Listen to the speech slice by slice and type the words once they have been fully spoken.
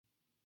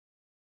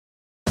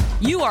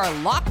You are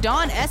Locked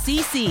On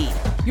SEC,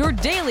 your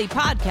daily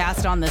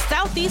podcast on the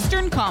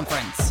Southeastern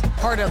Conference.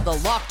 Part of the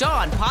Locked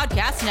On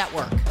Podcast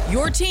Network,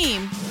 your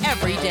team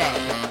every day.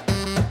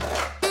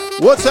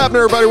 What's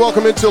happening, everybody?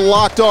 Welcome into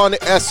Locked On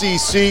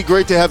SEC.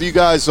 Great to have you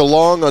guys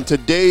along on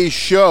today's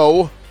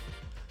show.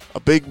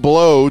 A big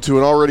blow to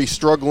an already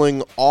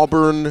struggling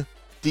Auburn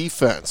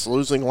defense.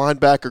 Losing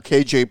linebacker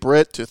KJ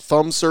Britt to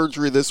thumb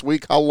surgery this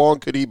week. How long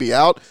could he be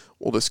out?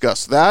 We'll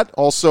discuss that.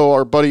 Also,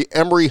 our buddy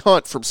Emory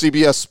Hunt from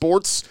CBS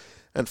Sports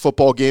and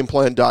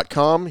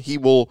FootballGamePlan.com. He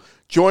will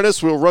join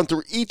us. We'll run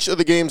through each of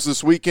the games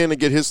this weekend and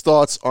get his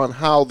thoughts on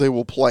how they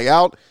will play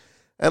out.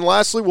 And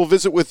lastly, we'll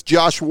visit with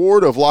Josh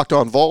Ward of Locked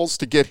On Vols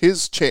to get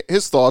his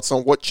thoughts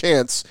on what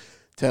chance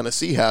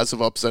Tennessee has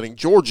of upsetting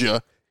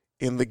Georgia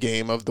in the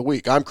game of the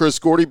week. I'm Chris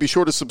Gordy. Be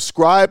sure to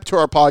subscribe to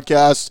our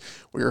podcast.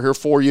 We are here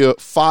for you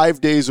 5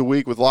 days a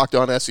week with Locked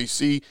On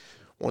SEC.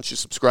 Once you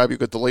subscribe, you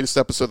get the latest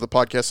episode of the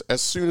podcast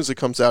as soon as it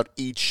comes out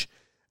each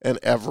and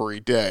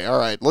every day. All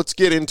right, let's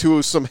get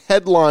into some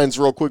headlines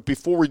real quick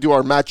before we do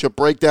our matchup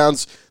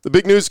breakdowns. The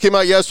big news came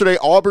out yesterday.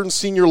 Auburn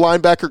senior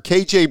linebacker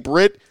KJ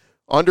Britt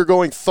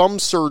undergoing thumb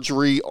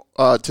surgery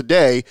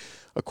today,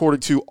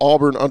 according to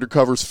Auburn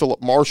Undercover's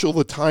Philip Marshall.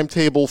 The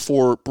timetable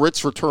for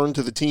Britt's return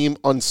to the team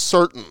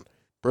uncertain.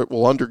 Britt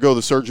will undergo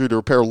the surgery to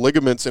repair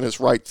ligaments in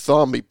his right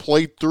thumb. He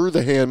played through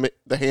the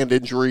hand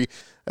injury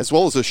as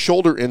well as a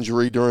shoulder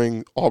injury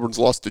during Auburn's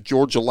loss to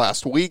Georgia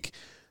last week.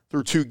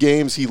 Through 2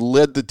 games, he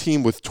led the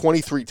team with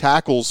 23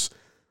 tackles,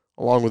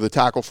 along with a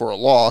tackle for a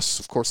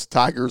loss. Of course, the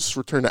Tigers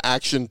return to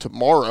action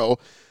tomorrow,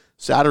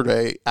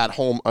 Saturday, at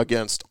home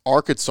against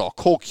Arkansas.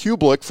 Cole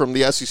Cubelic from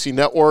the SEC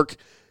Network,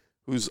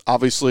 who's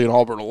obviously an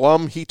Auburn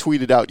alum, he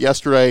tweeted out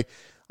yesterday,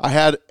 "I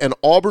had an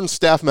Auburn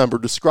staff member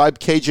describe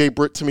KJ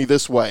Britt to me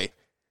this way.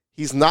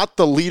 He's not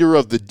the leader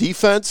of the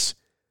defense.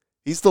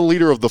 He's the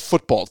leader of the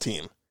football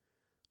team."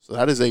 So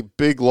that is a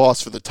big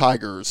loss for the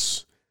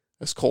Tigers,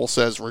 as Cole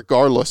says,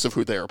 regardless of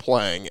who they are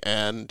playing.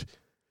 And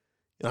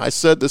I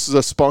said this is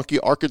a spunky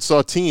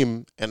Arkansas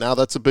team, and now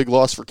that's a big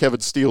loss for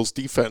Kevin Steele's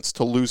defense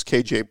to lose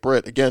KJ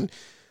Britt. Again,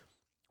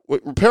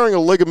 repairing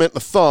a ligament in the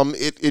thumb,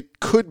 it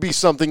could be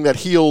something that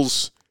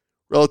heals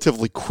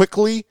relatively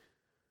quickly,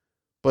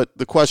 but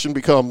the question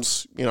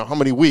becomes, how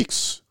many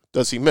weeks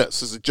does he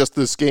miss? Is it just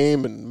this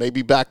game and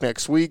maybe back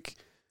next week?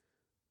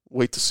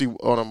 Wait to see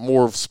on a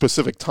more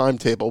specific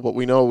timetable, but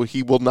we know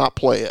he will not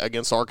play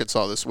against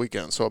Arkansas this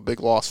weekend, so a big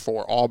loss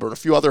for Auburn. A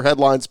few other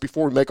headlines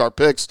before we make our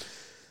picks.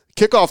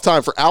 Kickoff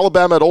time for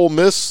Alabama at Ole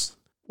Miss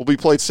will be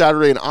played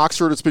Saturday in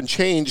Oxford. It's been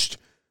changed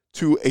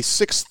to a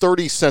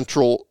 6:30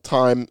 Central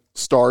Time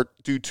start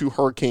due to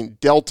Hurricane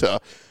Delta.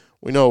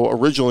 We know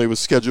originally it was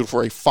scheduled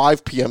for a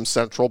 5 p.m.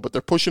 Central, but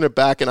they're pushing it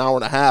back an hour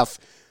and a half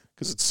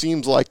because it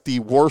seems like the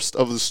worst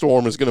of the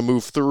storm is going to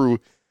move through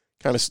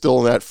kind of still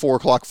in that 4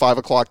 o'clock, 5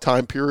 o'clock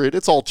time period.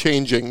 It's all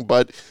changing,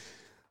 but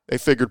they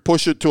figured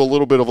push it to a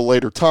little bit of a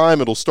later time.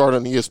 It'll start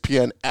on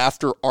ESPN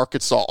after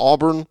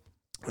Arkansas-Auburn,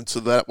 and so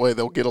that way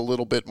they'll get a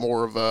little bit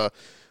more of a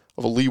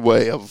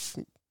leeway of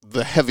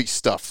the heavy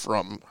stuff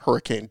from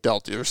Hurricane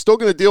Delta. They're still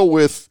going to deal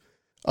with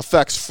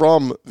effects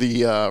from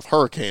the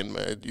hurricane.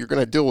 You're going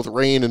to deal with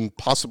rain and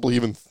possibly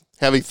even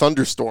heavy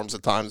thunderstorms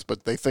at times,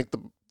 but they think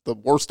the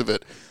worst of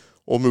it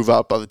will move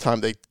out by the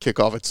time they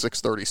kick off at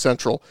 6:30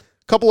 Central.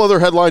 Couple other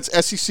headlines.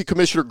 SEC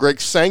Commissioner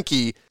Greg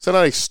Sankey sent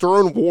out a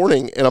stern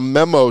warning in a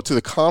memo to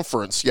the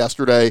conference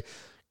yesterday.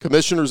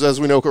 Commissioners, as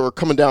we know, are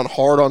coming down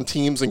hard on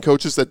teams and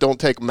coaches that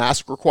don't take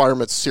mask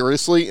requirements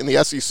seriously. In the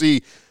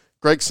SEC,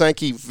 Greg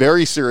Sankey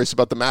very serious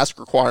about the mask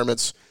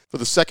requirements. For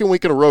the second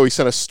week in a row, he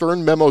sent a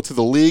stern memo to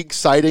the league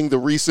citing the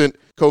recent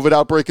COVID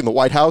outbreak in the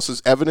White House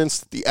as evidence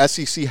that the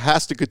SEC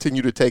has to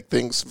continue to take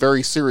things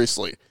very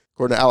seriously.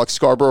 According to Alex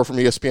Scarborough from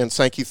ESPN,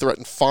 Sankey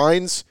threatened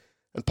fines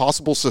and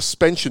possible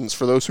suspensions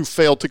for those who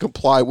failed to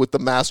comply with the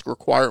mask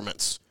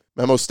requirements.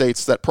 Memo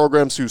states that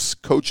programs whose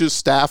coaches,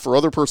 staff, or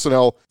other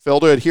personnel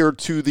fail to adhere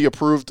to the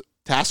approved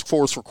task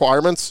force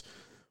requirements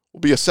will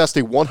be assessed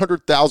a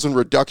 $100,000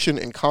 reduction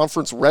in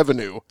conference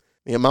revenue.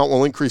 The amount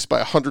will increase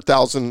by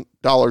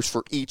 $100,000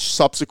 for each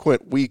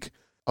subsequent week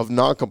of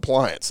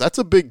noncompliance. That's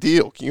a big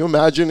deal. Can you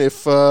imagine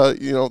if,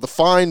 the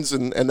fines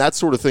and that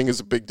sort of thing is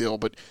a big deal,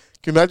 but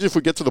can you imagine if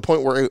we get to the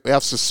point where we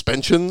have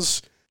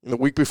suspensions? In the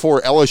week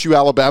before LSU,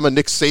 Alabama,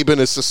 Nick Saban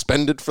is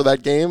suspended for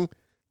that game.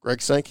 Greg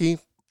Sankey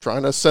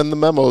trying to send the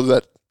memo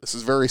that this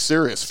is very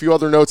serious. A few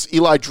other notes.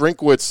 Eli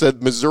Drinkwitz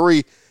said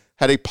Missouri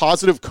had a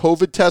positive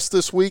COVID test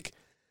this week,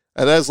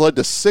 and that has led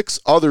to 6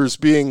 others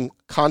being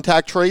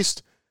contact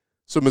traced.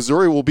 So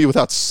Missouri will be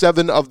without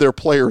 7 of their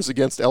players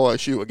against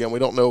LSU. Again, we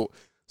don't know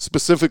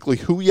specifically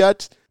who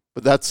yet,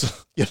 but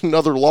that's yet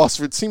another loss.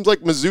 It seems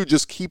like Mizzou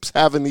just keeps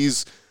having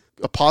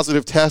a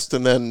positive test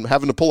and then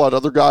having to pull out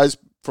other guys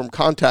from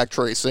contact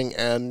tracing,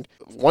 and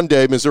one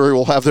day Missouri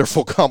will have their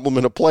full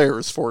complement of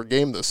players for a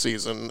game this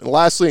season. And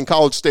lastly, in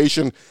College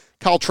Station,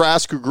 Kyle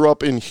Trask, who grew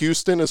up in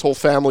Houston, his whole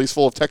family's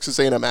full of Texas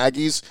A&M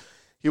Aggies.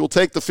 He will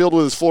take the field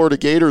with his Florida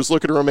Gators,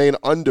 looking to remain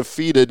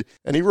undefeated.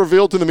 And he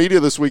revealed to the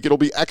media this week it'll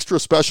be extra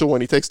special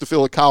when he takes the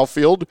field at Kyle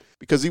Field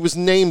because he was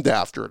named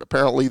after it.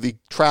 Apparently, the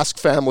Trask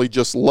family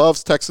just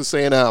loves Texas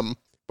A&M,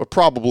 but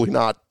probably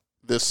not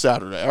this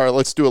Saturday. All right,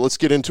 let's do it. Let's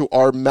get into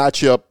our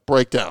matchup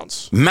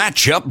breakdowns.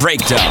 Matchup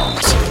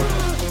breakdowns.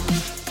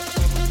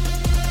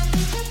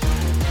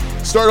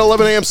 Start at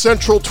 11 a.m.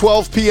 Central,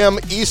 12 p.m.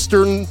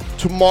 Eastern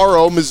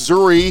tomorrow.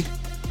 Missouri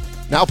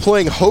now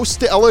playing host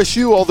to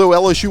LSU, although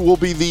LSU will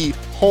be the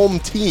home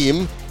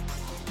team.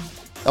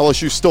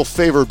 LSU still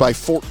favored by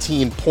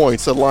 14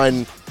 points. That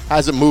line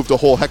hasn't moved a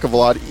whole heck of a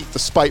lot,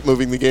 despite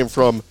moving the game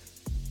from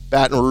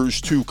Baton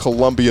Rouge to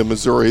Columbia,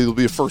 Missouri. It'll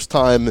be the first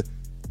time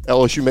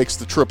LSU makes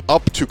the trip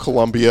up to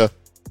Columbia,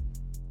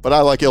 but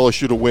I like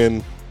LSU to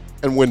win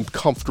and win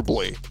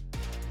comfortably.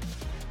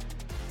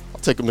 I'll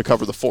take them to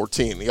cover the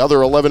 14. The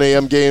other 11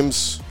 a.m.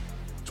 games,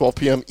 12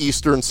 p.m.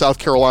 Eastern, South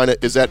Carolina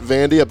is at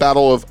Vandy, a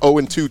battle of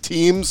 0-2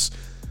 teams.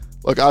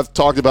 Look, I've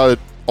talked about it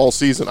all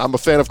season. I'm a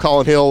fan of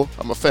Colin Hill.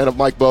 I'm a fan of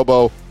Mike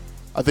Bobo.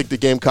 I think the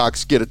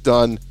Gamecocks get it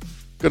done.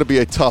 Going to be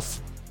a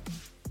tough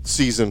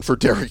season for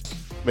Derek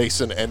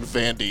Mason and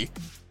Vandy.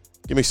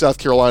 Give me South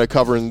Carolina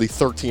covering the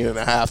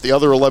 13.5. The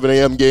other 11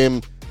 a.m.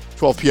 game,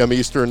 12 p.m.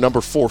 Eastern, number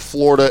 4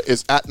 Florida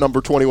is at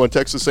number 21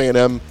 Texas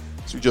A&M,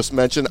 as we just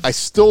mentioned. I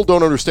still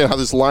don't understand how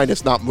this line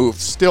has not moved.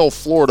 Still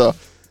Florida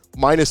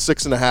minus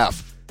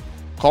 6.5.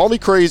 Call me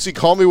crazy,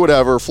 call me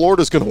whatever.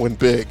 Florida's going to win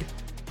big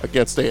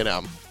against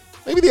A&M.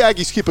 Maybe the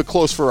Aggies keep it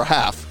close for a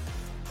half.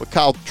 But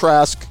Kyle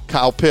Trask,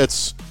 Kyle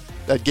Pitts,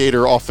 that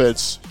Gator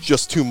offense,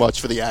 just too much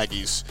for the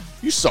Aggies.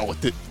 You saw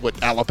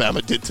what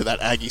Alabama did to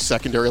that Aggie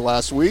secondary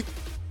last week.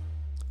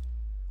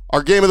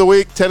 Our game of the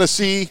week,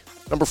 Tennessee.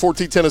 Number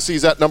 14,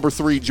 Tennessee's at number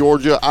 3,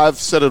 Georgia. I've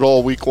said it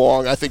all week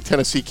long. I think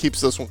Tennessee keeps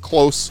this one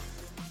close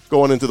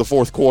going into the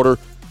fourth quarter.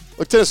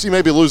 Look, Tennessee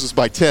maybe loses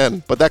by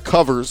 10, but that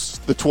covers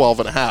the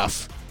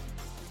 12.5.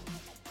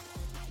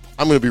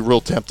 I'm going to be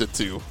real tempted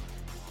to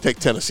take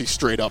Tennessee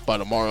straight up by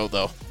tomorrow,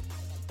 though.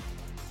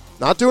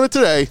 Not doing it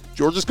today.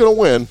 Georgia's going to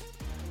win.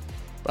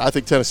 But I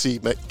think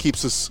Tennessee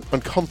keeps us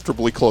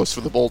uncomfortably close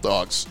for the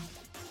Bulldogs.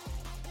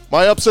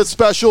 My upset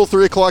special,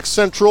 3 o'clock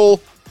Central,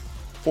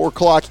 4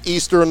 o'clock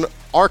Eastern.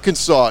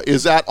 Arkansas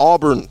is at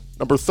Auburn.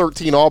 Number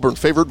 13 Auburn,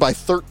 favored by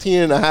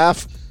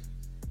 13.5.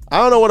 I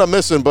don't know what I'm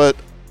missing, but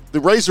the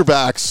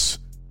Razorbacks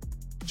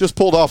just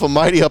pulled off a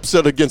mighty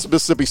upset against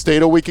Mississippi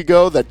State a week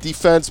ago. That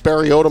defense,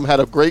 Barry Odom, had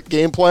a great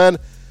game plan.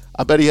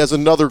 I bet he has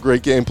another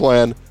great game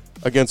plan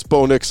against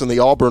Bo Nix and the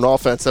Auburn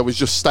offense that was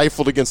just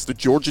stifled against the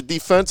Georgia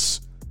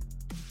defense.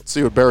 Let's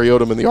see what Barry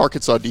Odom and the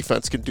Arkansas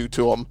defense can do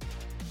to them.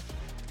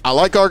 I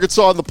like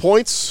Arkansas in the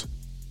points,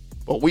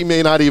 but we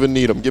may not even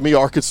need them. Give me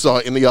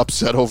Arkansas in the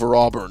upset over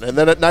Auburn. And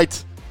then at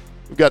night,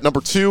 we've got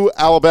number 2,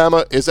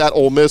 Alabama is at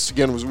Ole Miss.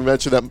 Again, as we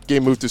mentioned, that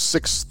game moved to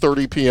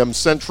 6:30 p.m.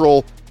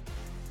 Central.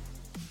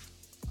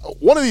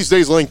 One of these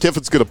days, Lane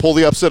Kiffin's going to pull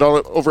the upset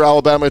over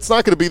Alabama. It's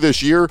not going to be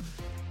this year,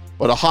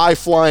 but a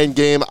high-flying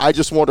game. I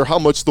just wonder how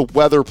much the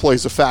weather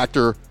plays a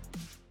factor.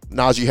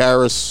 Najee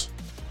Harris,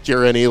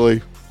 Jerrion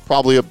Ealy,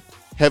 probably a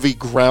heavy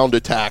ground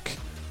attack.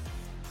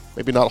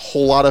 Maybe not a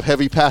whole lot of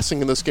heavy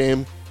passing in this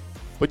game,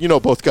 but you know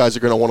both guys are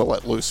going to want to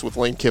let loose with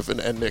Lane Kiffin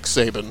and Nick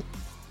Saban.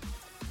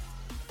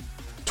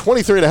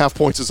 23.5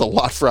 points is a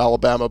lot for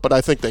Alabama, but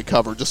I think they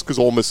cover just because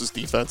Ole Miss's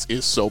defense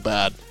is so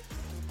bad.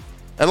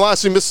 And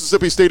lastly,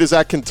 Mississippi State is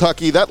at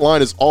Kentucky. That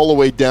line is all the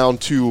way down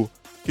to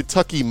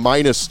Kentucky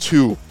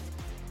 -2.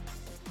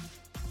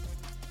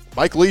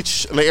 Mike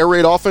Leach and the air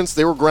raid offense,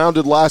 they were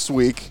grounded last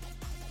week.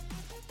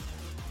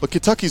 But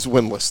Kentucky's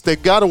winless.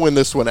 They've got to win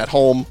this one at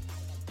home.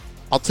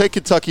 I'll take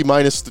Kentucky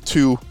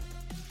 -2,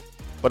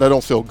 but I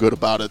don't feel good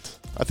about it.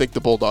 I think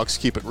the Bulldogs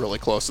keep it really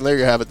close. And there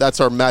you have it. That's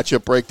our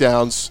matchup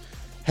breakdowns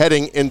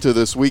heading into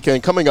this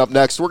weekend. Coming up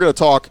next, we're going to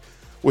talk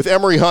with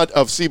Emory Hunt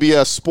of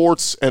CBS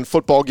Sports and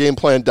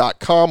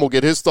FootballGamePlan.com. We'll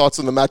get his thoughts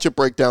on the matchup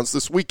breakdowns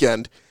this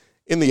weekend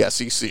in the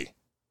SEC.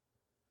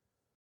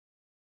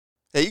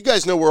 Hey, you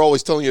guys know we're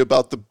always telling you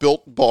about the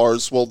Built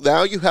bars. Well,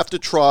 now you have to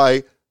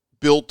try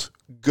Built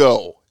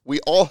Go. We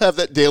all have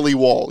that daily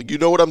wall. You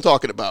know what I'm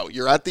talking about.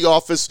 You're at the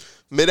office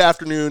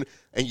mid-afternoon,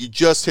 and you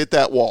just hit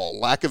that wall.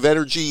 Lack of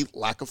energy,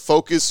 lack of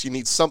focus. You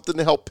need something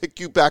to help pick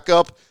you back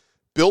up.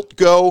 Built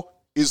Go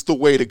is the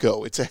way to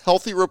go. It's a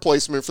healthy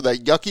replacement for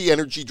that yucky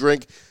energy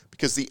drink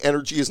because the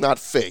energy is not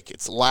fake.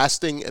 It's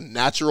lasting and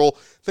natural.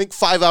 Think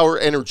 5-hour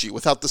energy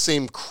without the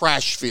same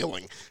crash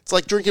feeling. It's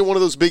like drinking one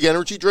of those big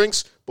energy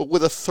drinks, but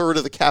with a third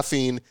of the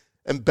caffeine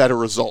and better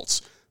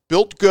results.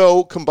 Built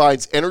Go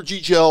combines energy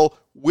gel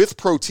with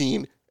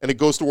protein, and it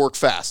goes to work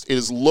fast. It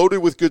is loaded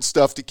with good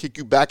stuff to kick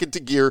you back into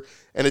gear,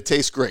 and it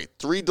tastes great.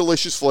 3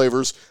 delicious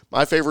flavors.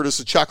 My favorite is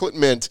the chocolate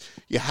mint.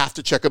 You have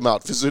to check them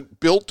out. Visit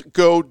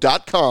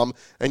BuiltGo.com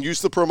and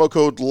use the promo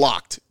code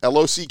LOCKED,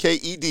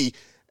 LOCKED,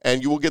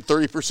 and you will get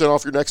 30%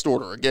 off your next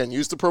order. Again,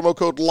 use the promo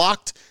code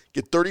LOCKED,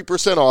 get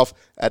 30% off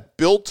at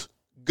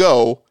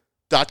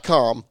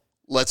BuiltGo.com.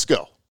 Let's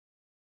go.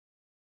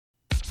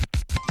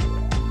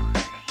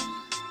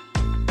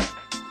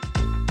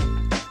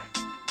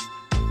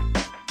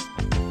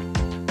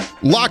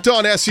 Locked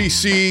on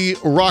SEC,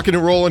 rocking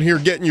and rolling here,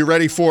 getting you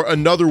ready for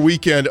another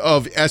weekend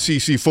of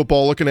SEC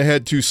football. Looking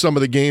ahead to some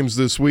of the games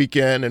this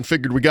weekend, and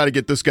figured we got to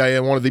get this guy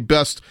in, one of the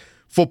best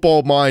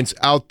football minds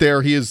out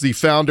there. He is the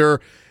founder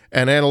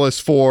and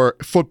analyst for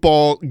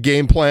Football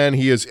Game Plan.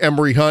 He is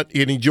Emory Hunt,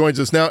 and he joins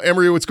us now.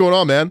 Emory, what's going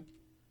on, man?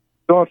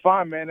 Doing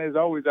fine, man. As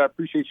always, I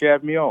appreciate you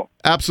having me on.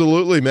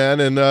 Absolutely, man.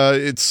 And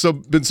it's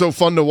been so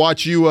fun to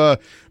watch you.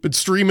 Been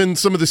streaming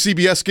some of the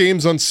CBS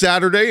games on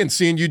Saturday and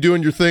seeing you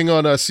doing your thing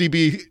on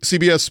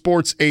CBS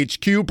Sports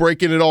HQ,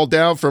 breaking it all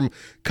down from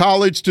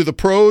college to the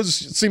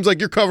pros. It seems like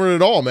you're covering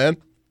it all, man.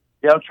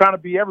 Yeah, I'm trying to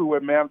be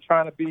everywhere, man. I'm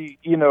trying to be,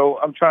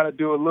 I'm trying to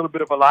do a little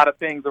bit of a lot of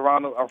things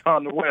around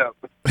the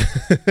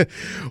web.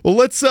 Well,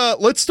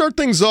 let's start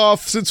things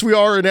off since we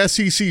are an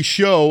SEC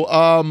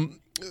show.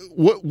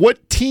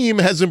 What team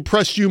has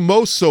impressed you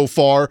most so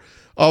far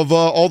of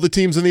all the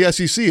teams in the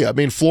SEC? I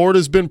mean,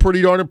 Florida's been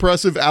pretty darn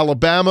impressive.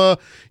 Alabama,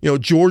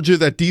 Georgia,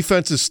 that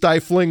defense is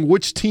stifling.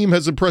 Which team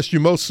has impressed you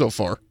most so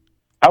far?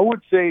 I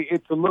would say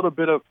it's a little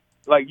bit of,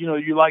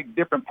 you like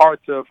different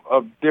parts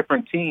of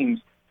different teams.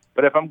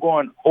 But if I'm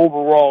going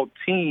overall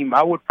team,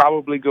 I would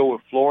probably go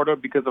with Florida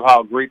because of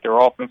how great their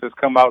offense has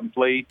come out and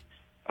played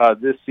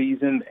this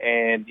season,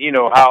 and,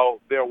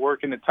 how they're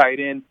working the tight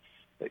end,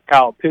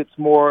 Kyle Pitts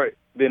more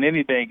than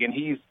anything, and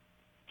he's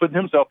putting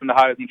himself in the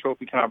Heisman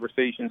Trophy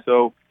conversation.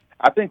 So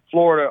I think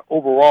Florida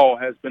overall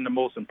has been the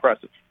most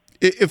impressive.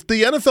 If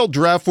the NFL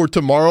draft were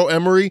tomorrow,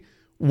 Emory,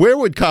 where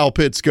would Kyle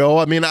Pitts go?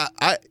 I mean,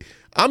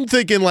 I'm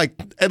thinking like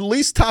at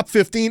least top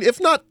 15, if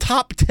not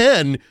top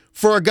 10,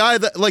 for a guy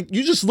that,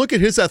 you just look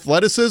at his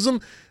athleticism,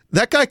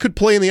 that guy could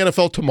play in the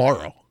NFL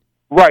tomorrow.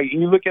 Right,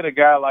 and you look at a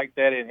guy like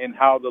that and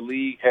how the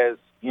league has,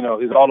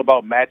 is all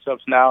about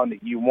matchups now, and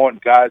you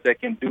want guys that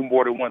can do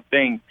more than one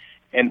thing.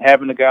 And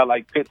having a guy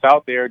like Pitts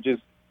out there,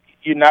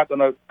 you're not going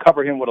to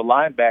cover him with a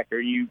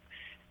linebacker. You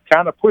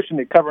kind of pushing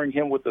it, covering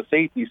him with a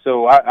safety.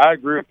 So I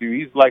agree with you.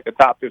 He's like a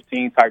top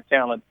 15 type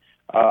talent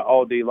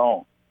all day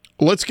long.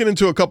 Let's get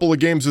into a couple of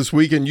games this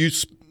week. And you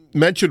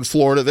mentioned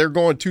Florida. They're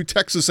going to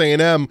Texas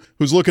A&M,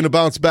 who's looking to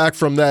bounce back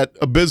from that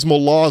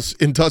abysmal loss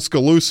in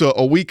Tuscaloosa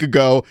a week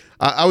ago.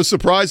 I was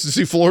surprised to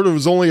see Florida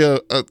was only a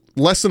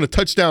less than a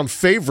touchdown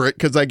favorite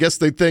because I guess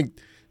they think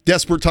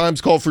desperate times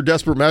call for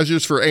desperate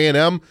measures for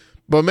A&M.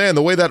 But, man,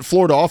 the way that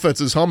Florida offense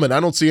is humming,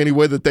 I don't see any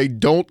way that they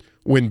don't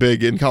win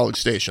big in College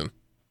Station.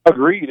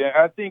 Agreed.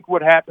 I think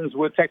what happens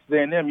with Texas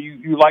A&M,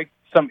 you like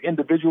some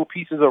individual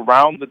pieces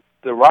around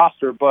the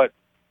roster, but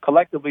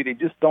collectively they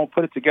just don't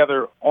put it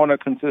together on a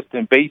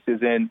consistent basis.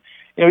 And,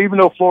 even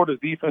though Florida's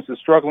defense is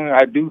struggling,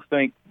 I do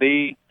think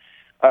they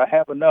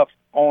have enough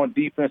on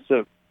defense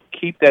to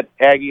keep that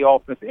Aggie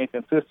offense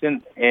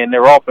inconsistent. And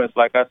their offense,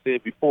 like I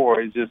said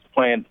before, is just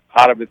playing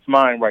out of its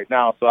mind right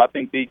now. So I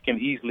think they can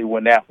easily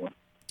win that one.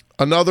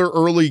 Another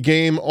early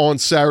game on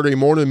Saturday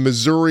morning.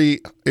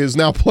 Missouri is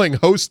now playing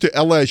host to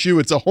LSU.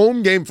 It's a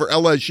home game for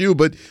LSU,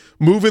 but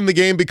moving the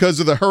game because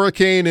of the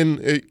hurricane and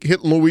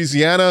hitting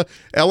Louisiana.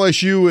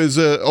 LSU is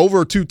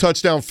over a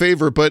 2-touchdown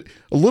favorite, but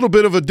a little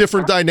bit of a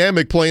different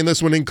dynamic playing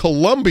this one in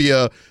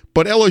Columbia.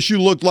 But LSU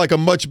looked like a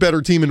much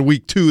better team in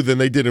week 2 than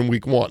they did in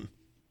week 1.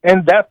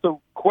 And that's the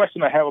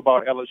question I have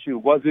about LSU.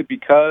 Was it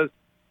because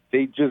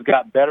they just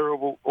got better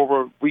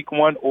over week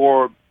 1,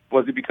 or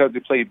was it because they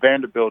played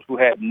Vanderbilt, who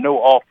had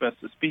no offense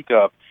to speak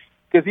of?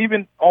 Because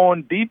even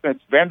on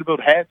defense, Vanderbilt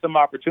had some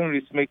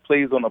opportunities to make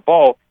plays on the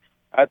ball.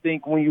 I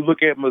think when you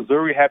look at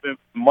Missouri having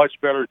much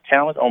better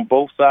talent on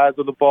both sides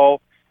of the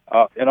ball,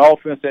 an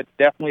offense that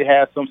definitely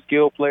has some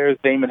skilled players.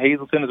 Damon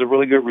Hazleton is a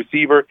really good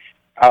receiver.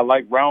 I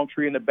like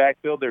Roundtree in the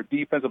backfield. Their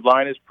defensive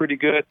line is pretty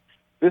good.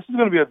 This is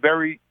going to be a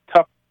very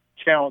tough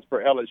challenge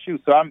for LSU.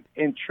 So I'm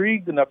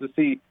intrigued enough to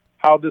see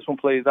how this one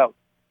plays out.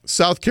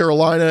 South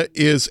Carolina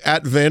is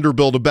at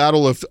Vanderbilt, a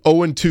battle of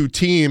 0-2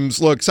 teams.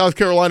 Look, South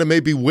Carolina may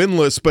be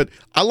winless, but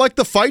I like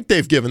the fight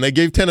they've given. They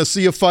gave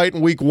Tennessee a fight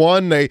in week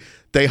 1.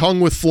 They hung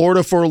with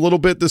Florida for a little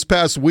bit this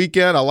past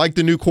weekend. I like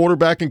the new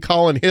quarterback in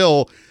Colin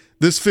Hill.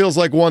 This feels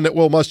like one that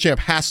Will Muschamp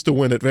has to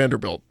win at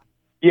Vanderbilt.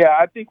 Yeah,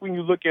 I think when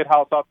you look at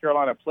how South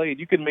Carolina played,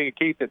 you can make a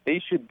case that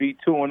they should be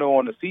 2-0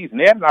 on the season.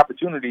 They had an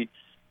opportunity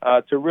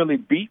to really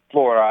beat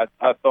Florida,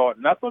 I thought.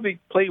 And I thought they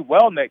played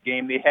well in that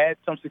game. They had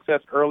some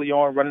success early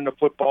on running the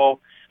football.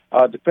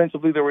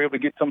 Defensively, they were able to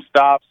get some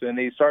stops, and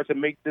they started to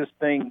make this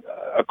thing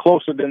a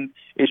closer than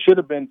it should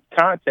have been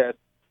contest.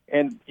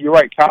 And you're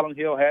right, Colin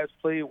Hill has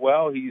played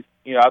well.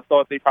 I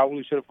thought they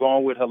probably should have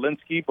gone with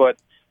Helinski, but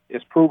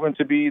it's proven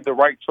to be the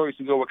right choice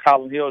to go with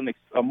Colin Hill, and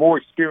a more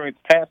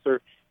experienced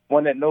passer,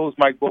 one that knows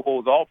Mike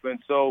Bobo's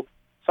offense. So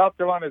South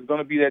Carolina is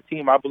going to be that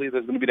team, I believe,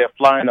 that's going to be that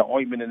fly in the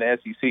ointment in the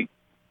SEC.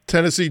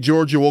 Tennessee,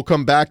 Georgia, we'll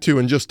come back to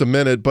in just a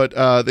minute, but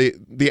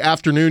the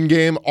afternoon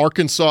game,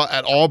 Arkansas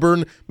at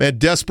Auburn, man,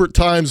 desperate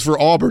times for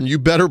Auburn. You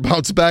better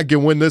bounce back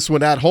and win this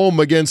one at home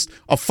against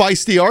a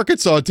feisty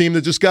Arkansas team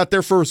that just got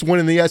their first win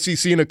in the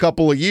SEC in a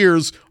couple of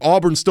years.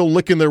 Auburn's still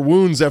licking their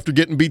wounds after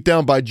getting beat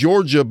down by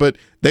Georgia, but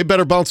they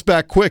better bounce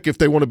back quick if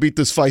they want to beat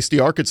this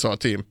feisty Arkansas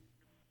team.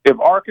 If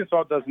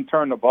Arkansas doesn't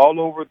turn the ball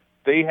over,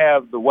 they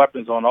have the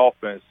weapons on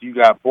offense. You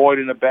got Boyd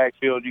in the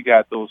backfield. You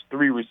got those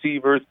three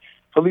receivers.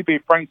 Felipe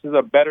Franks is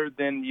a better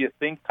than you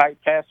think type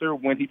passer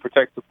when he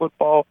protects the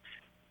football.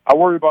 I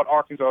worry about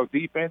Arkansas'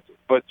 defense,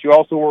 but you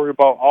also worry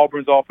about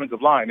Auburn's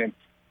offensive line. And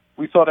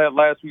we saw that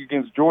last week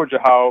against Georgia,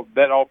 how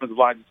that offensive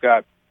line just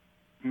got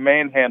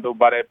manhandled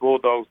by that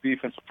Bulldogs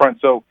defensive front.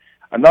 So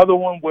another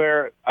one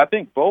where I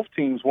think both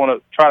teams want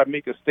to try to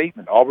make a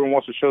statement. Auburn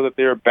wants to show that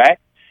they're back,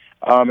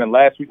 and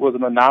last week was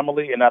an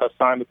anomaly and not a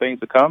sign of things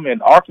to come.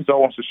 And Arkansas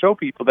wants to show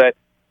people that,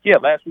 yeah,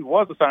 last week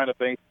was a sign of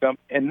things to come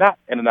and not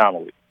an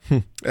anomaly.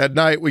 At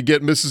night, we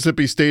get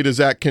Mississippi State is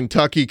at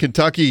Kentucky.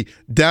 Kentucky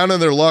down in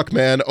their luck,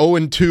 man,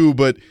 0-2,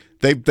 but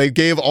they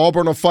gave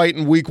Auburn a fight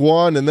in week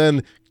 1 and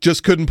then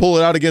just couldn't pull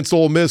it out against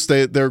Ole Miss.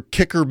 Their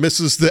kicker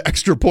misses the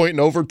extra point in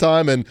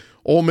overtime, and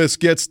Ole Miss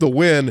gets the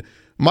win.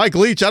 Mike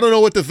Leach, I don't know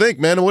what to think,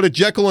 man. What a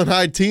Jekyll and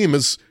Hyde team.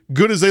 As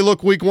good as they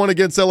look week 1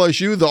 against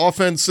LSU, the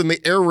offense in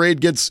the air raid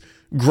gets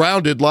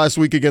grounded last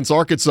week against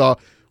Arkansas.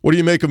 What do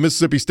you make of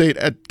Mississippi State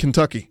at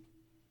Kentucky?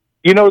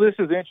 You know, this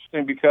is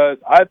interesting because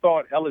I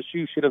thought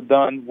LSU should have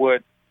done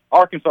what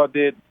Arkansas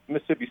did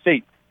Mississippi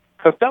State.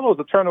 Costello is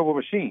a turnover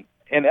machine,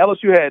 and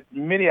LSU had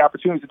many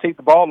opportunities to take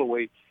the ball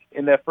away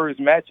in that first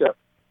matchup.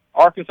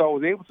 Arkansas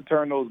was able to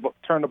turn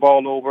the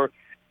ball over,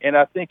 and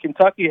I think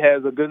Kentucky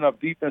has a good enough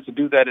defense to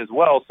do that as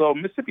well. So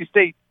Mississippi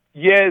State,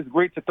 yeah, it's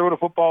great to throw the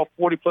football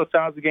 40-plus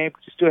times a game,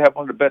 but you still have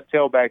one of the best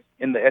tailbacks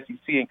in the SEC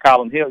in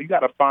Colin Hill. You got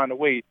to find a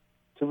way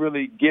to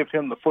really give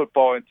him the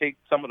football and take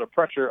some of the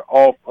pressure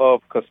off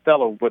of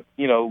Costello. But,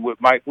 you know,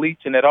 with Mike Leach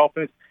and that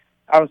offense,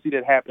 I don't see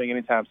that happening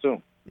anytime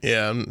soon.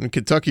 Yeah, and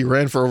Kentucky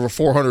ran for over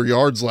 400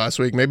 yards last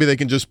week. Maybe they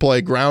can just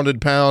play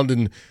grounded pound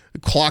and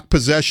clock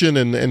possession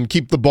and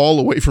keep the ball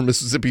away from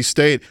Mississippi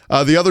State.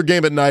 The other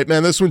game at night,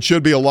 man, this one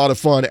should be a lot of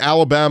fun.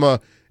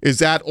 Alabama is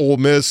at Ole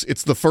Miss.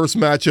 It's the first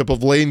matchup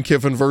of Lane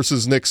Kiffin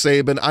versus Nick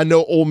Saban. I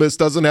know Ole Miss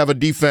doesn't have a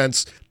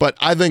defense, but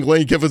I think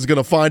Lane Kiffin's going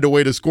to find a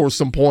way to score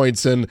some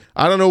points. And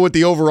I don't know what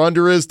the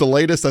over-under is, the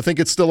latest. I think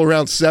it's still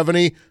around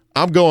 70.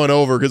 I'm going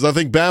over because I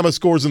think Bama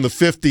scores in the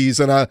 50s,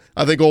 and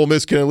I think Ole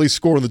Miss can at least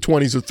score in the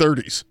 20s or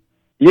 30s.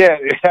 Yeah,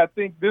 I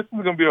think this is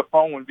going to be a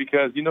fun one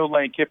because, you know,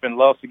 Lane Kiffin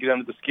loves to get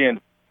under the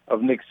skin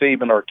of Nick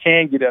Saban or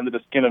can get under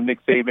the skin of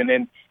Nick Saban.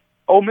 And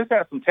Ole Miss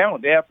has some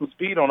talent. They have some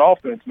speed on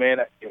offense, man.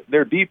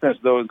 Their defense,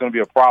 though, is going to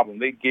be a problem.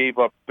 They gave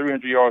up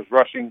 300 yards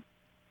rushing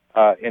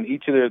in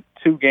each of their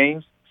 2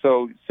 games,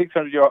 so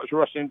 600 yards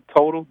rushing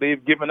total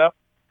they've given up.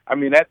 I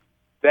mean,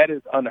 that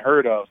is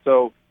unheard of.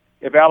 So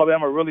if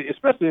Alabama really,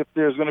 especially if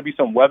there's going to be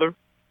some weather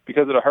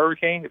because of the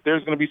hurricane, if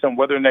there's going to be some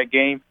weather in that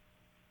game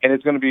and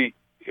it's going to be,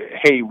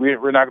 hey,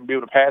 we're not going to be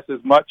able to pass as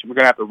much, we're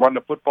going to have to run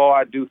the football,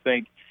 I do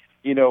think,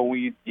 you know,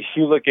 if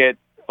you look at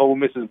Ole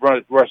Miss's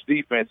rush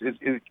defense,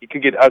 it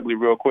could get ugly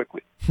real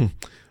quickly.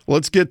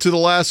 Let's get to the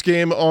last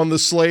game on the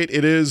slate.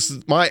 It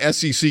is my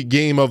SEC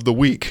game of the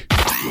week.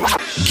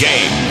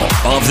 Game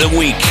of the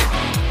week.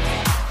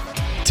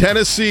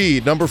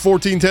 Tennessee, number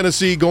 14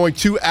 Tennessee, going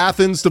to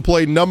Athens to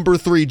play number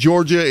 3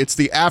 Georgia. It's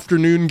the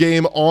afternoon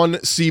game on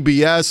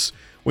CBS.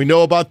 We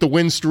know about the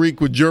win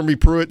streak with Jeremy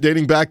Pruitt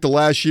dating back to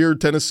last year.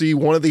 Tennessee,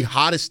 one of the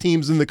hottest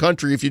teams in the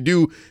country if you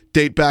do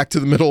date back to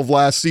the middle of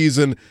last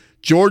season.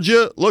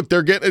 Georgia, look,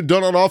 they're getting it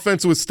done on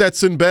offense with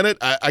Stetson Bennett.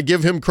 I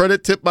give him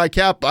credit, tip my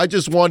cap. I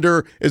just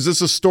wonder, is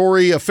this a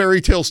story, a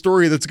fairy tale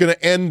story that's going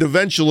to end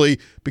eventually?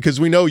 Because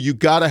we know you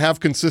got to have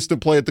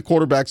consistent play at the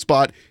quarterback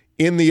spot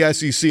in the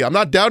SEC. I'm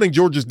not doubting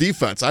Georgia's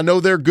defense. I know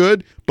they're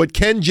good, but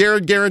can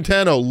Jared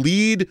Garantano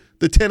lead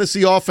the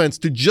Tennessee offense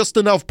to just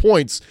enough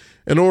points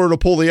in order to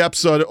pull the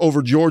upset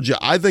over Georgia?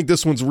 I think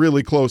this one's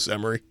really close,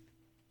 Emory.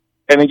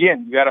 And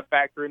again, you got to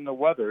factor in the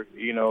weather.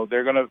 You know,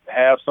 they're going to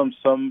have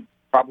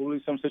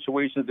probably some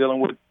situations dealing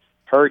with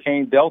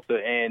Hurricane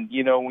Delta. And,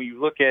 you know, when you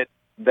look at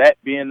that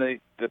being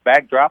the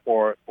backdrop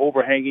or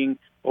overhanging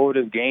over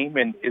this game,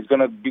 and it's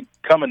going to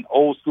become an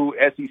old-school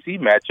SEC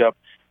matchup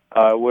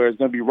where it's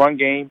going to be run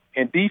game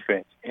and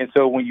defense. And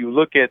so when you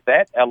look at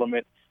that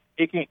element,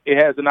 it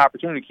has an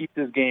opportunity to keep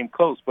this game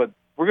close. But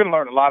we're going to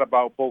learn a lot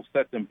about both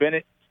Stetson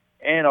Bennett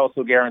and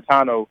also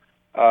Garantano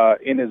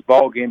in this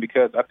ball game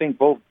because I think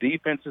both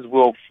defenses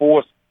will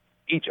force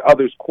each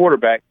other's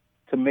quarterback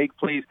to make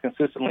plays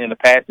consistently in the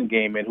passing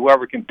game, and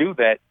whoever can do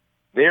that,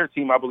 their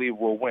team, I believe,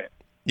 will win.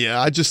 Yeah,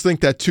 I just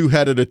think that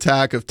two-headed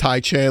attack of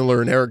Ty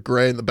Chandler and Eric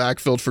Gray in the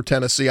backfield for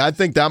Tennessee, I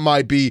think that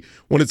might be,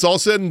 when it's all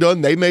said and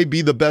done, they may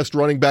be the best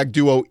running back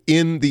duo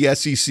in the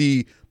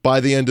SEC by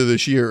the end of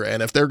this year.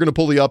 And if they're going to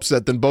pull the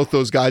upset, then both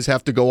those guys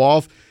have to go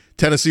off.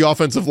 Tennessee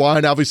offensive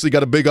line obviously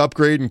got a big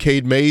upgrade in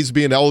Cade Mays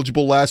being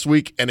eligible last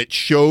week, and it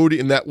showed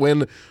in that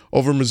win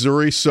over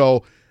Missouri.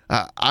 So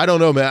I don't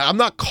know, man. I'm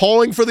not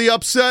calling for the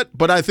upset,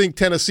 but I think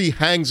Tennessee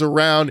hangs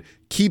around,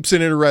 keeps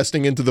it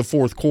interesting into the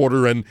fourth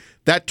quarter, and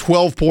that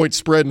 12-point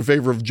spread in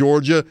favor of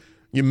Georgia,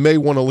 you may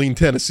want to lean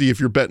Tennessee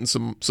if you're betting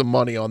some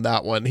money on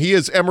that one. He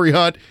is Emory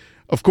Hunt,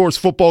 of course,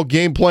 Football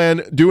Game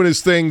Plan, doing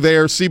his thing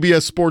there,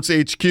 CBS Sports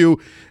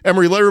HQ.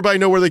 Emory, let everybody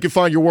know where they can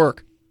find your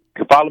work.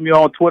 You can follow me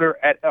on Twitter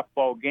at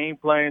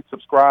FBallGamePlan.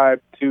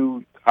 Subscribe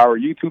to our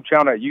YouTube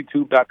channel at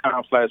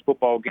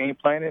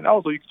youtube.com/footballgameplan. And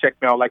also you can check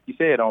me out, like you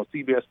said, on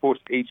CBS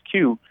Sports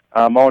HQ.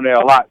 I'm on there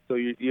a lot, so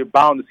you're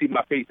bound to see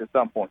my face at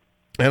some point.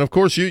 And of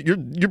course,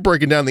 you're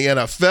breaking down the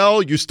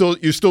NFL. You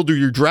still do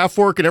your draft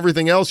work and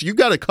everything else. You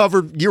got it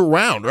covered year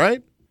round,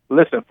 right?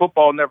 Listen,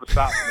 football never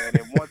stops, man.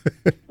 And once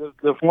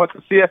the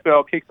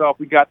CFL kicks off,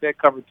 we got that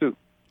covered too.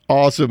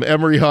 Awesome.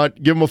 Emory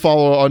Hunt, give him a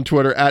follow on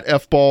Twitter at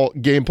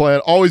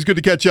FBallGamePlan. Always good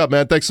to catch up,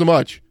 man. Thanks so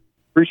much.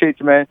 Appreciate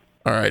you, man.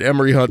 All right,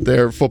 Emory Hunt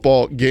there,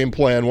 Football Game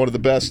Plan, one of the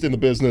best in the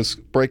business,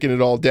 breaking it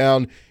all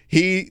down.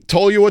 He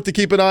told you what to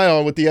keep an eye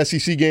on with the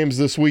SEC games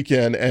this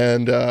weekend.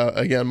 And,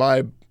 again,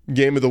 my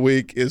game of the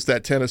week is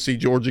that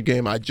Tennessee-Georgia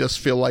game. I just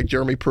feel like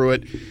Jeremy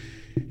Pruitt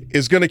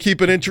is going to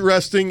keep it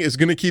interesting, is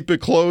going to keep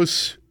it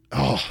close.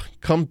 Oh,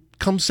 come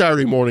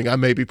Saturday morning, I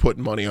may be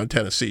putting money on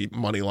Tennessee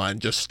money line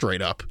just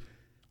straight up.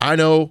 I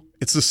know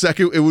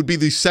it would be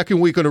the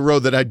second week in a row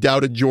that I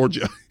doubted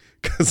Georgia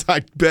because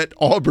I bet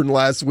Auburn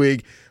last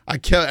week.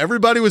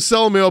 Everybody was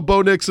selling me on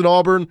Bo Nix and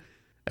Auburn,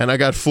 and I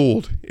got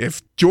fooled.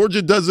 If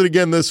Georgia does it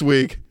again this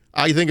week,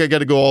 I think I got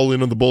to go all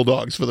in on the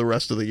Bulldogs for the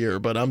rest of the year.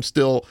 But I'm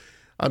still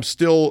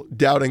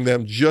doubting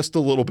them just a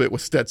little bit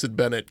with Stetson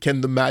Bennett. Can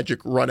the magic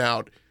run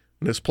out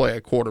in this play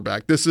at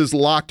quarterback? This is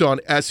Locked On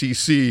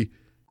SEC.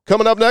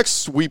 Coming up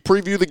next, we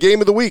preview the game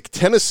of the week,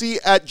 Tennessee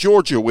at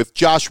Georgia, with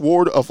Josh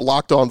Ward of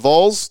Locked On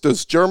Vols.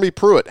 Does Jeremy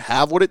Pruitt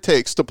have what it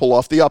takes to pull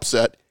off the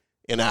upset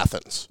in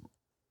Athens?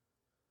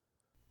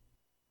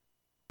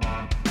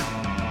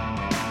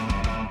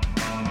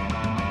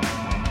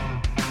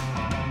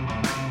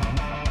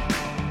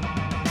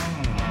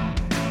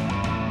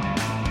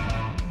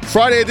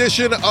 Friday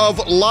edition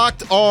of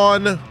Locked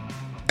On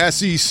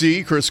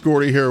SEC. Chris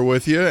Gordy here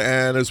with you.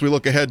 And as we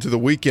look ahead to the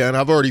weekend,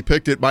 I've already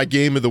picked it. My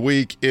game of the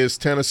week is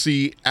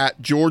Tennessee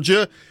at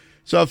Georgia.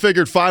 So I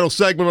figured final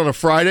segment on a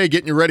Friday,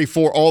 getting you ready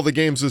for all the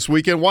games this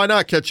weekend. Why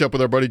not catch up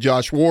with our buddy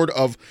Josh Ward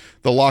of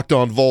the Locked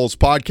On Vols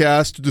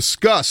podcast to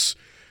discuss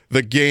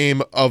the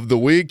game of the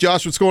week.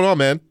 Josh, what's going on,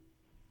 man?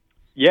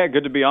 Yeah,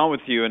 good to be on with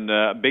you, and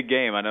a big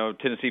game. I know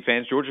Tennessee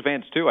fans, Georgia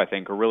fans too, I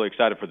think, are really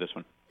excited for this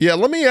one. Yeah,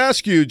 let me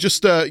ask you,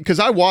 just because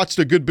I watched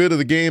a good bit of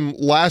the game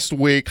last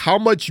week, how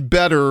much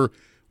better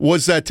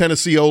was that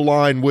Tennessee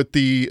O-line with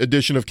the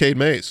addition of Cade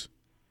Mays?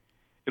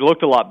 It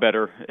looked a lot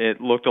better.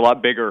 It looked a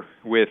lot bigger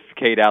with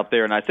Cade out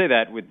there, and I say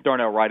that with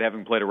Darnell Wright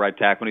having played a right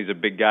tackle, and he's a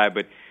big guy,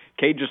 but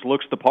Cade just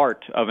looks the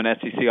part of an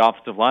SEC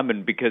offensive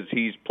lineman because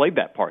he's played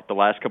that part the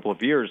last couple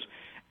of years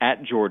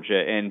at Georgia,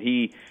 and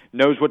he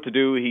knows what to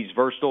do. He's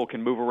versatile,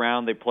 can move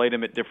around. They played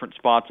him at different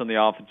spots on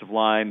the offensive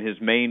line. His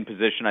main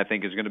position, I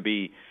think, is going to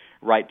be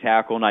right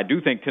tackle, and I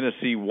do think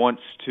Tennessee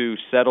wants to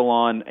settle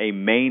on a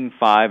main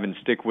five and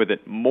stick with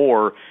it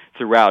more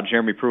throughout.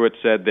 Jeremy Pruitt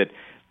said that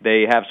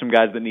they have some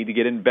guys that need to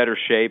get in better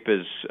shape,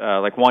 as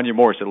like Wanya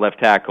Morris at left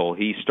tackle.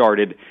 He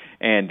started,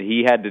 and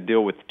he had to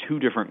deal with 2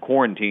 different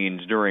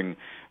quarantines during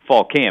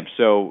fall camp,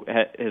 so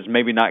has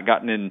maybe not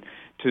gotten in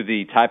to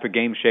the type of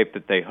game shape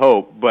that they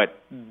hope,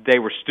 but they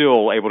were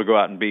still able to go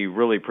out and be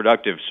really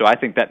productive. So I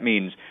think that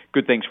means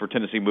good things for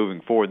Tennessee moving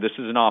forward. This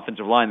is an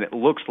offensive line that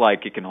looks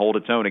like it can hold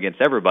its own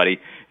against everybody,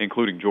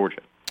 including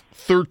Georgia.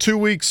 Through 2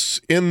 weeks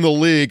in the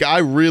league, I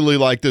really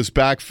like this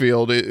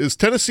backfield. Does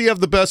Tennessee have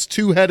the best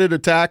two-headed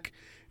attack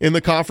in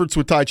the conference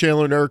with Ty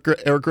Chandler and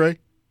Eric Gray?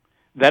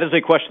 That is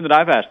a question that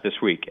I've asked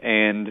this week,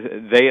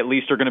 and they at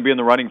least are going to be in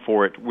the running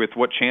for it with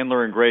what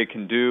Chandler and Gray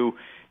can do.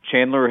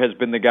 Chandler has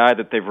been the guy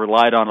that they've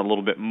relied on a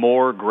little bit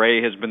more.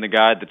 Gray has been the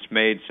guy that's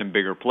made some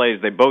bigger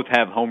plays. They both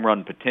have home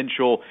run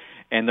potential,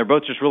 and they're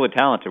both just really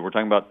talented. We're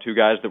talking about 2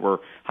 guys that were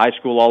high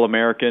school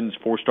All-Americans,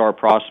 4-star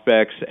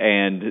prospects,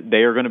 and they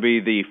are going to be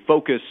the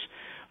focus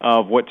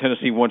of what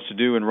Tennessee wants to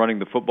do in running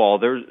the football.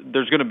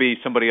 There's going to be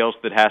somebody else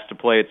that has to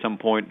play at some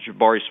point.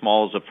 Jabari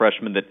Small is a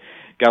freshman that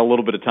got a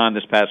little bit of time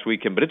this past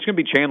weekend, but it's going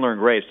to be Chandler and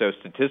Gray. So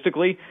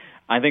statistically,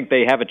 I think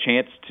they have a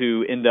chance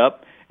to end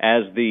up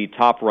as the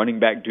top running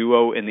back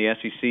duo in the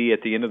SEC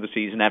at the end of the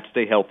season. Have to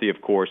stay healthy, of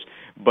course.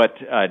 But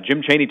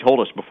Jim Chaney told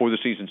us before the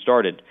season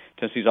started,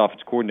 Tennessee's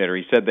offensive coordinator,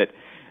 he said that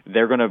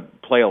they're going to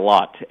play a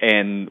lot,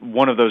 and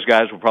one of those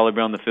guys will probably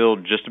be on the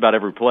field just about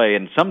every play.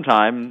 And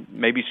sometime,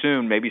 maybe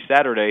soon, maybe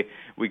Saturday,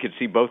 we could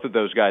see both of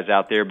those guys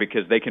out there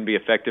because they can be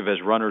effective as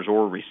runners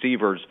or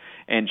receivers.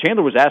 And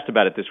Chandler was asked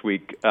about it this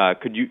week.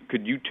 Could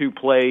you two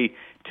play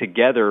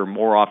together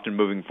more often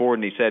moving forward?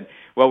 And he said,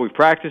 well, we've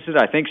practiced it,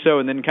 I think so,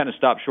 and then kind of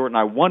stopped short. And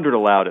I wondered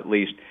aloud, at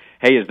least,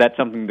 hey, is that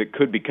something that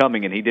could be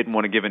coming? And he didn't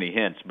want to give any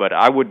hints. But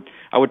I would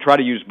try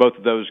to use both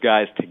of those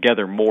guys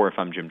together more if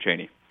I'm Jim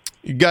Chaney.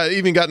 You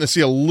even gotten to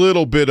see a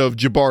little bit of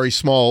Jabari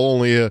Small,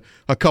 only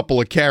a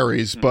couple of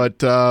carries,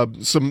 but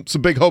some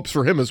big hopes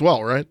for him as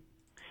well, right?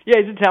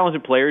 Yeah, he's a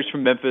talented player. He's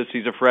from Memphis.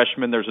 He's a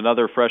freshman. There's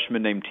another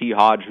freshman named T.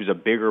 Hodge who's a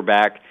bigger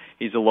back.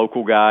 He's a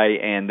local guy,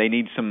 and they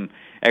need some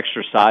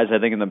extra size, I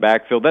think, in the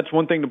backfield. That's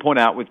one thing to point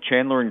out with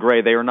Chandler and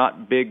Gray. They are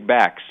not big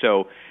backs,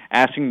 so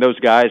asking those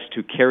guys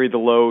to carry the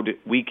load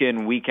week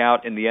in, week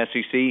out in the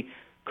SEC,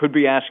 could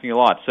be asking a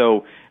lot.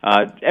 So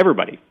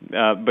everybody,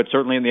 but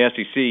certainly in the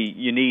SEC,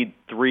 you need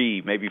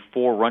 3, maybe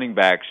 4 running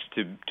backs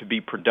to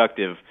be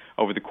productive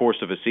over the course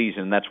of a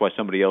season. And that's why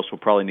somebody else will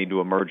probably need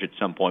to emerge at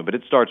some point. But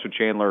it starts with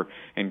Chandler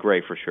and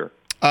Gray for sure.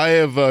 I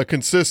have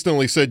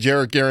consistently said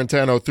Jarrett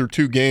Garantano through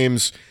 2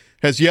 games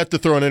has yet to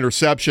throw an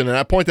interception. And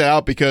I point that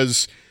out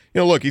because,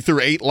 look, he threw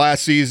 8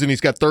 last season.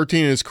 He's got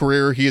 13 in his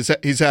career.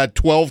 He's had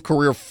 12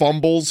 career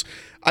fumbles.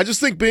 I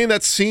just think being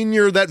that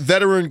senior, that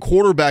veteran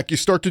quarterback, you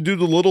start to do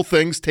the little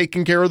things,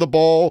 taking care of the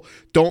ball,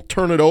 don't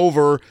turn it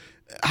over.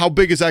 How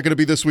big is that going to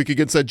be this week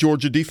against that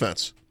Georgia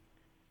defense?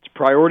 It's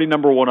priority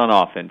number 1 on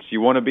offense.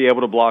 You want to be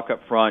able to block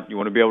up front. You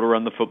want to be able to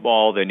run the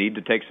football. They need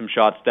to take some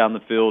shots down the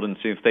field and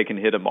see if they can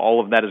hit them.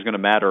 All of that is going to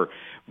matter,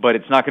 but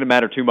it's not going to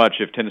matter too much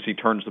if Tennessee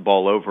turns the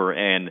ball over.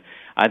 And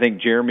I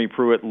think Jeremy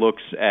Pruitt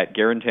looks at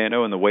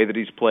Garantano and the way that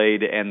he's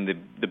played, and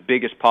the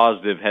biggest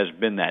positive has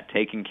been that,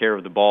 taking care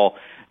of the ball,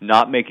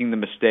 not making the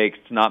mistakes,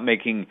 not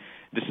making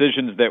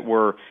decisions that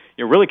were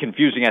really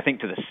confusing, I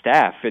think, to the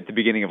staff at the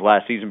beginning of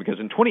last season, because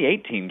in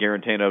 2018,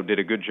 Garantano did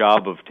a good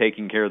job of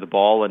taking care of the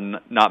ball and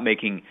not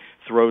making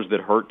throws that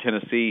hurt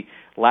Tennessee.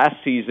 Last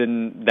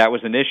season, that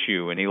was an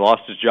issue, and he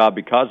lost his job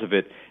because of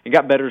it. It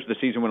got better as the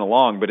season went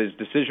along, but his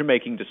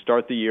decision-making to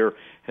start the year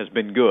has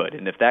been good.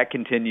 And if that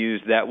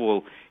continues, that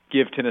will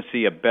give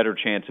Tennessee a better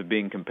chance of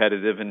being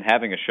competitive and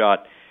having a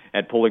shot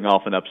at pulling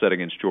off an upset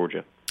against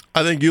Georgia.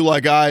 I think you,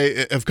 like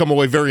I, have come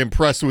away very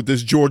impressed with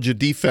this Georgia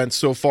defense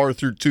so far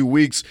through 2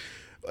 weeks.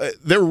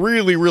 They're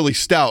really, really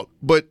stout.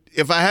 But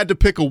if I had to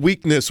pick a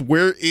weakness,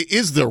 where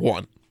is there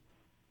one?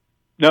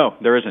 No,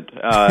 there isn't.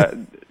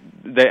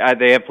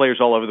 They have players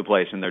all over the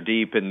place, and they're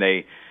deep, and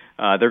they're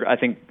I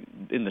think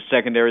in the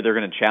secondary they're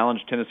going to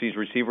challenge Tennessee's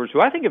receivers,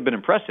 who I think have been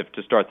impressive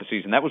to start the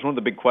season. That was one of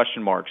the big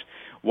question marks.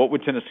 What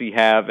would Tennessee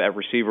have at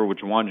receiver with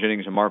Juwan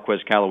Jennings and Marquez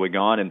Callaway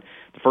gone? And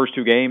the first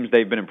 2 games,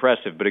 they've been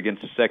impressive, but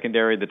against a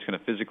secondary that's going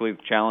to physically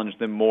challenge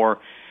them more.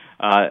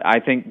 I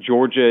think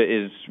Georgia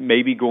is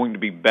maybe going to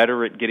be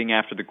better at getting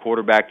after the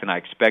quarterback than I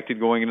expected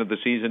going into the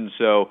season,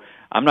 so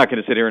I'm not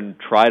going to sit here and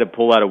try to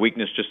pull out a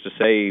weakness just to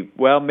say,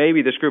 well,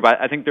 maybe this group.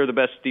 I think they're the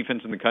best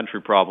defense in the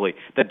country probably.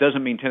 That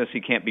doesn't mean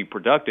Tennessee can't be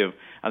productive.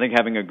 I think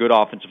having a good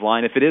offensive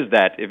line, if it is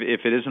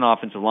an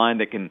offensive line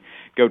that can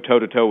go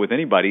toe-to-toe with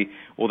anybody,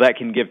 well, that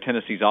can give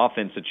Tennessee's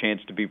offense a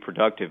chance to be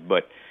productive.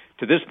 But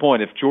to this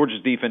point, if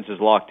Georgia's defense is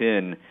locked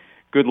in,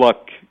 good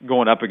luck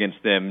going up against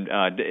them.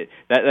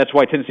 That's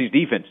why Tennessee's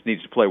defense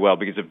needs to play well,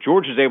 because if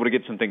Georgia's able to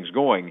get some things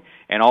going,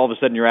 and all of a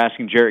sudden you're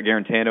asking Jarrett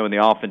Garantano and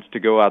the offense to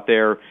go out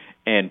there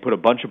and put a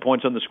bunch of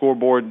points on the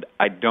scoreboard,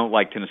 I don't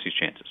like Tennessee's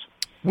chances.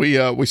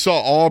 We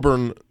saw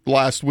Auburn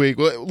last week.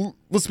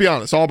 Let's be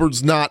honest,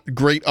 Auburn's not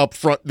great up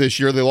front this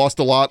year. They lost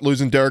a lot,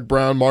 losing Derek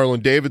Brown,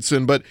 Marlon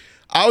Davidson, but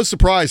I was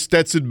surprised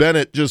Stetson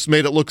Bennett just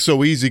made it look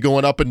so easy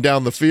going up and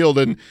down the field.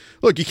 And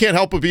look, you can't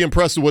help but be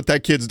impressed with what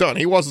that kid's done.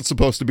 He wasn't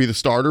supposed to be the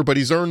starter, but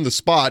he's earned the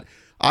spot.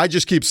 I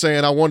just keep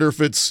saying, I wonder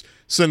if it's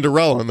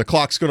Cinderella and the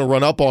clock's going to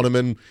run up on him,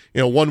 and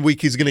 1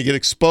 week he's going to get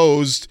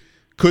exposed.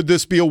 Could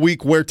this be a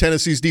week where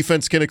Tennessee's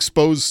defense can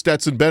expose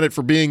Stetson Bennett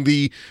for being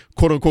the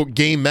quote-unquote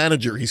game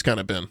manager he's kind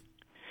of been?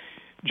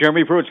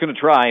 Jeremy Pruitt's going to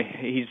try.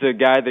 He's a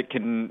guy that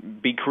can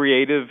be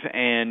creative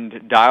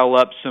and dial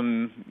up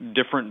some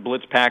different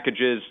blitz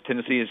packages.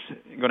 Tennessee is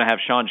going to have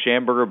Sean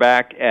Schamberger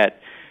back at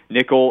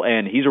nickel,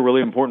 and he's a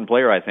really important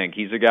player, I think.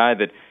 He's a guy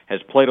that has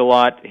played a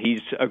lot.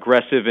 He's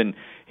aggressive, and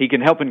he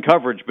can help in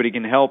coverage, but he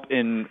can help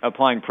in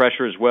applying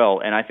pressure as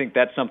well. And I think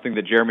that's something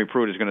that Jeremy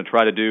Pruitt is going to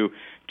try to do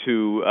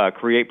to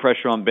create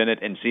pressure on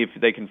Bennett and see if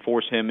they can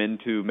force him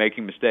into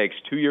making mistakes.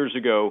 2 years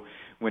ago,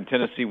 when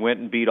Tennessee went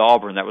and beat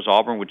Auburn, that was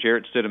Auburn with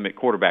Jarrett Stidham at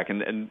quarterback,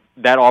 and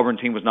that Auburn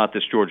team was not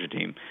this Georgia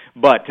team.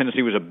 But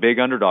Tennessee was a big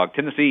underdog.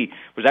 Tennessee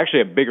was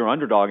actually a bigger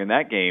underdog in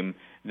that game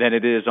than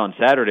it is on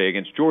Saturday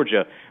against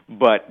Georgia.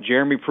 But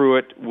Jeremy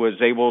Pruitt was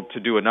able to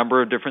do a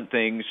number of different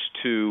things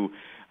to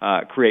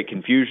create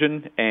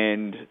confusion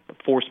and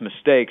force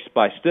mistakes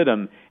by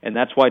Stidham, and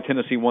that's why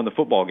Tennessee won the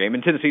football game.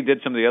 And Tennessee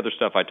did some of the other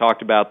stuff I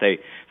talked about. They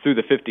threw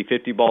the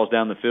 50-50 balls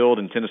down the field,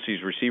 and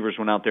Tennessee's receivers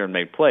went out there and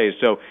made plays.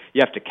 So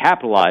you have to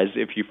capitalize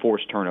if you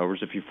force turnovers,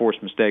 if you force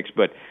mistakes.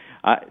 But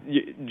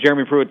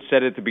Jeremy Pruitt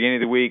said it at the beginning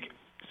of the week,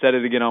 said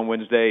it again on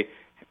Wednesday.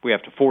 We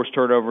have to force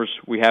turnovers.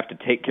 We have to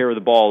take care of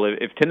the ball.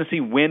 If Tennessee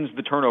wins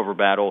the turnover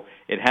battle,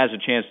 it has a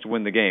chance to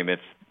win the game.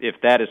 If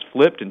that is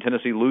flipped and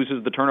Tennessee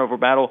loses the turnover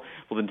battle,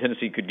 well, then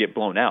Tennessee could get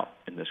blown out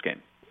in this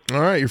game. All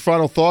right, your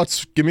final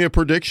thoughts. Give me a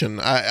prediction.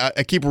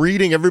 I keep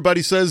reading.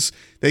 Everybody says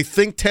they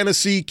think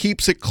Tennessee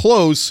keeps it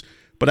close,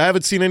 but I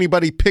haven't seen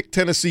anybody pick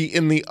Tennessee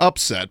in the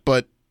upset.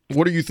 But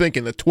what are you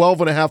thinking? The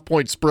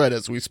 12.5-point spread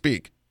as we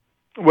speak.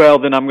 Well,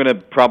 then I'm going to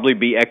probably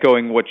be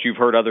echoing what you've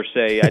heard others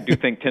say. I do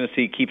think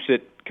Tennessee keeps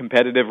it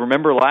competitive.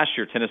 Remember last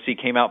year, Tennessee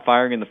came out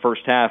firing in the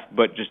first half,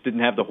 but just didn't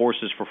have the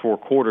horses for 4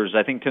 quarters.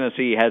 I think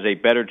Tennessee has a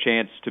better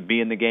chance to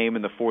be in the game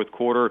in the fourth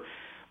quarter.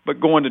 But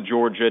going to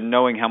Georgia,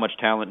 knowing how much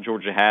talent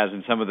Georgia has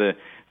and some of the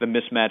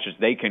mismatches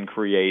they can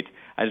create,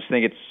 I just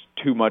think it's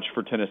too much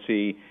for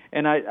Tennessee.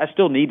 And I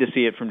still need to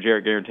see it from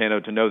Jarrett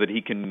Garantano to know that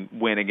he can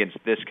win against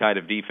this kind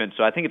of defense.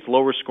 So I think it's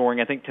lower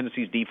scoring. I think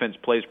Tennessee's defense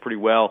plays pretty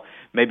well.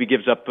 Maybe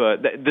gives up.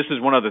 This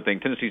is one other thing.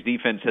 Tennessee's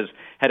defense has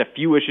had a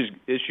few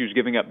issues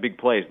giving up big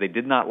plays. They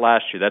did not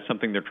last year. That's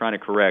something they're trying to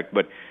correct.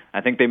 But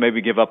I think they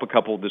maybe give up a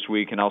couple this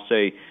week, and I'll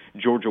say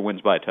Georgia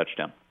wins by a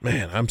touchdown.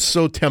 Man, I'm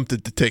so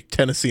tempted to take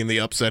Tennessee in the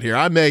upset here.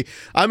 I may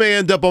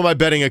end up on my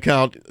betting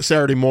account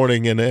Saturday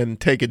morning and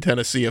taking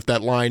Tennessee if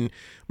that line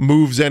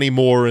moves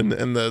anymore and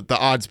the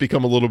odds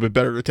become a little bit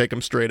better to take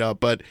them straight up.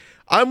 But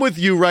I'm with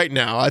you right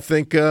now. I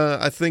think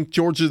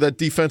Georgia, that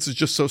defense is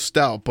just so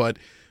stout. But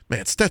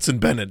man, Stetson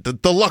Bennett,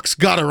 the luck's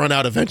got to run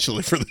out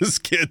eventually for this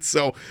kid.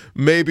 So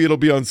maybe it'll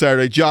be on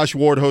Saturday. Josh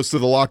Ward, host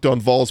of the Locked On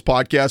Vols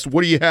podcast.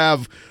 What do you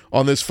have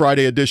on this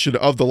Friday edition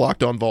of the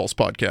Locked On Vols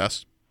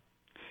podcast?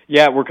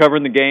 Yeah, we're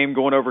covering the game,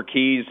 going over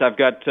keys. I've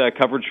got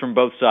coverage from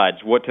both sides,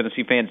 what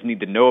Tennessee fans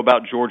need to know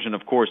about Georgia, and,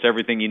 of course,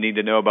 everything you need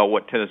to know about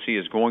what Tennessee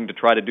is going to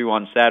try to do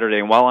on Saturday.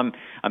 And while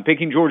I'm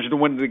picking Georgia to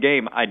win the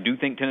game, I do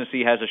think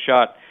Tennessee has a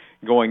shot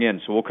going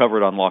in, so we'll cover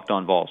it on Locked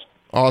On Vols.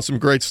 Awesome,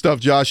 great stuff,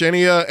 Josh.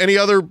 Any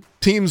other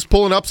teams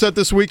pulling upset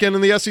this weekend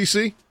in the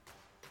SEC?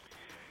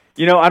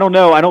 I don't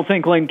know. I don't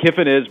think Lane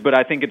Kiffin is, but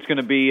I think it's going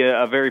to be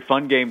a very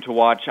fun game to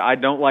watch. I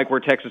don't like where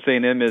Texas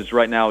A&M is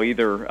right now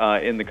either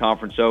in the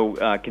conference.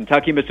 So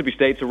Kentucky, Mississippi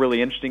State's a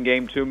really interesting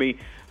game to me.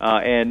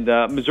 And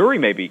Missouri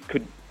maybe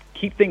could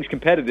keep things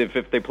competitive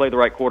if they play the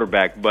right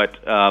quarterback.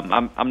 But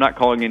I'm not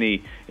calling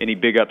any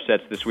big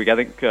upsets this week. I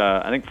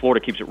think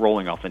Florida keeps it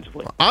rolling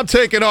offensively. I'm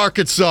taking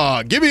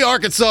Arkansas. Give me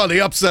Arkansas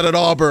the upset at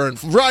Auburn.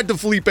 Ride the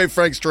Felipe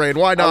Franks train.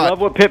 Why not? I love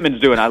what Pittman's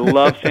doing. I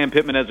love Sam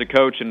Pittman as a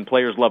coach, and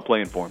players love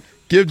playing for him.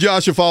 Give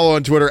Josh a follow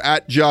on Twitter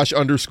at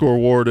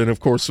Josh_Ward, and, of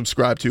course,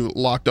 subscribe to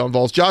Locked On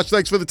Vols. Josh,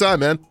 thanks for the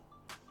time, man.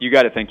 You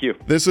got it. Thank you.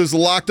 This is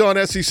Locked On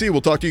SEC.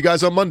 We'll talk to you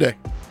guys on Monday.